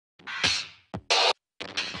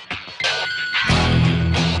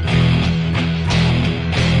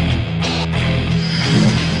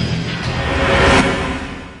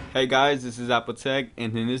Hey guys, this is Tech,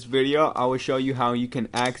 and in this video I will show you how you can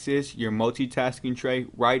access your multitasking tray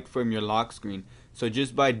right from your lock screen. So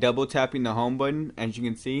just by double tapping the home button, as you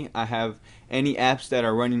can see, I have any apps that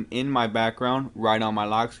are running in my background right on my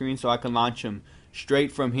lock screen, so I can launch them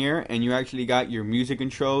straight from here, and you actually got your music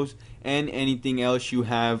controls and anything else you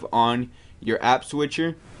have on your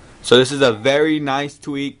Appswitcher. So this is a very nice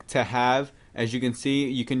tweak to have. As you can see,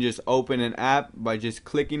 you can just open an app by just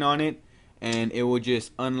clicking on it, and it will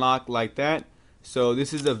just unlock like that. So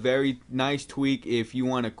this is a very nice tweak if you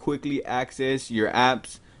want to quickly access your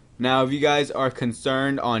apps. Now if you guys are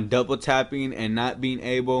concerned on double tapping and not being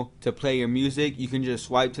able to play your music, you can just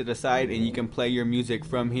swipe to the side and you can play your music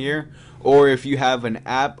from here. Or if you have an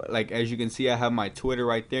app, like as you can see I have my Twitter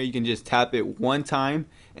right there, you can just tap it one time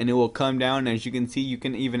and it will come down. As you can see, you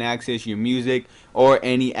can even access your music or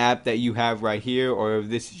any app that you have right here, or if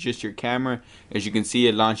this is just your camera, as you can see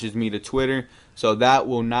it launches me to Twitter, so that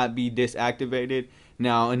will not be disactivated.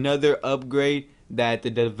 Now another upgrade that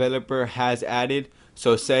the developer has added,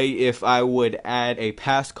 so say if I would add a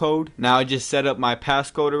passcode, now I just set up my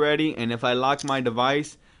passcode already, and if I lock my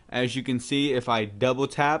device, as you can see, if I double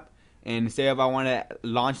tap and say if I want to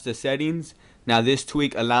launch the settings, now this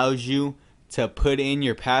tweak allows you to put in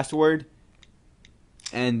your password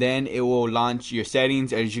and then it will launch your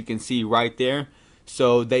settings, as you can see right there.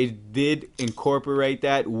 So they did incorporate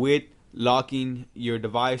that with locking your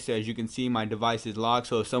device. As you can see, my device is locked,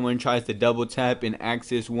 so if someone tries to double tap and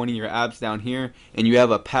access one of your apps down here and you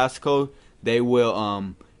have a passcode, they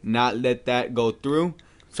will not let that go through.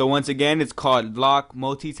 So once again, it's called Lock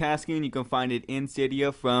Multitasking. You can find it in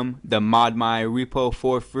Cydia from the ModMy repo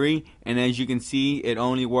for free. And as you can see, it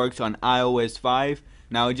only works on iOS 5.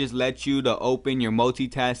 Now it just lets you to open your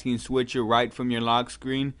multitasking switcher right from your lock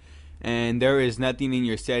screen. And there is nothing in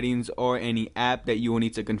your settings or any app that you will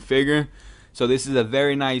need to configure. So this is a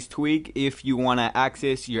very nice tweak if you want to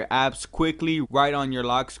access your apps quickly right on your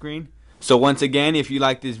lock screen. So once again, if you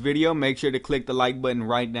like this video, make sure to click the like button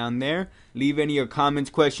right down there. Leave any of your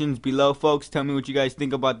comments, questions below, folks. Tell me what you guys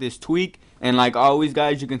think about this tweak. And like always,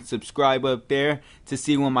 guys, you can subscribe up there to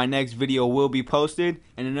see when my next video will be posted.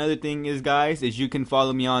 And another thing is, guys, is you can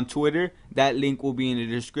follow me on Twitter. That link will be in the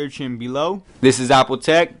description below. This is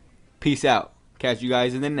Tech. Peace out. Catch you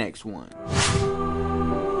guys in the next one.